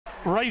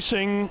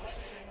racing.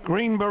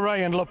 Green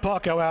Beret and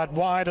Lepoco out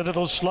wide, a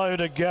little slow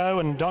to go,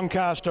 and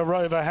Doncaster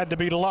Rover had to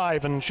be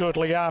live and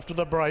shortly after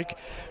the break.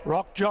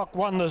 Rock Jock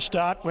won the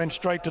start, went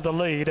straight to the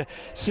lead.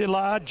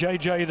 Sillard,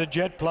 JJ the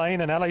Jet Plane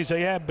and Ali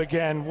Zayab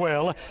began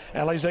well.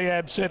 Ali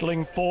Zayab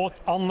settling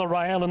fourth on the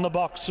rail in the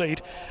box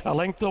seat. A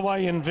length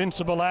away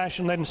Invincible Ash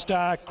and then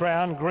Star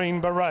Crown, Green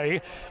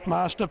Beret.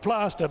 Master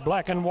Plaster,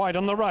 black and white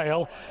on the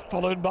rail,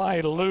 followed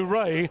by Lou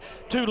Ray.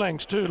 2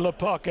 lengths to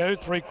Lepoco,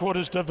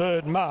 3/4 to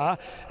Verd Ma,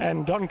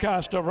 and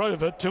Doncaster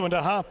Rover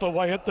 2.5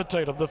 away at the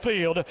tail of the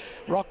field.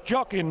 Rock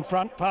Jock in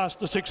front past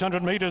the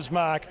 600 metres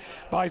mark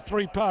by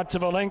 3 parts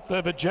of a length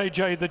over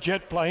JJ the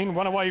Jet Plane,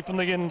 1 away from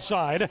the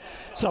inside.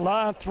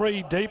 Salah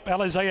 3 deep,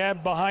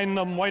 Alizayab behind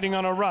them waiting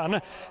on a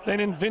run. Then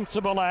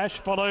Invincible Ash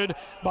followed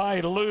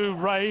by Lou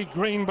Ray,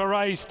 Green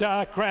Beret,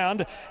 Star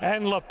Crowned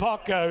and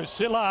Lepoco.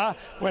 Silla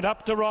went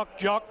up to Rock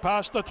Jock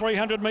past the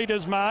 300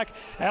 metres mark.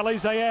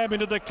 Alizayab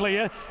into the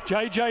clear.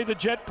 JJ the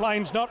Jet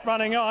Plane's not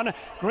running on.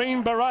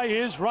 Green Beret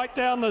is right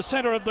down the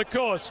centre of the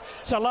course.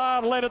 Salah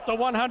led at the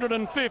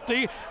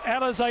 150.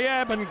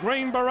 Alizayab and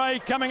Green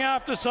Beret coming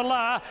after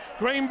Salah.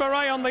 Green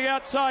Beret on the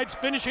outsides,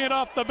 finishing it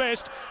off the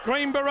best.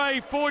 Green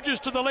Beret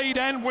forges to the lead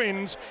and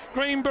wins.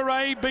 Green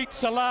Beret beats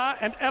Salah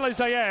and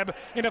Alizayab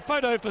in a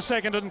photo for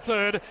second and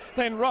third.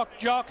 Then Rock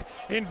Jock,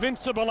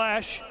 Invincible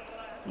Ash,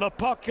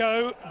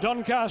 Lepoco,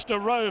 Doncaster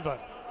Rover,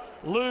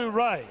 Lou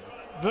Ray,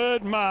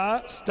 Verd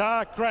Ma,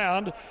 Star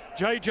Crowned,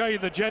 JJ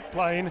the Jet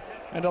Plane,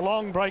 and a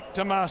long break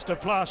to Master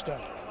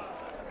Plaster.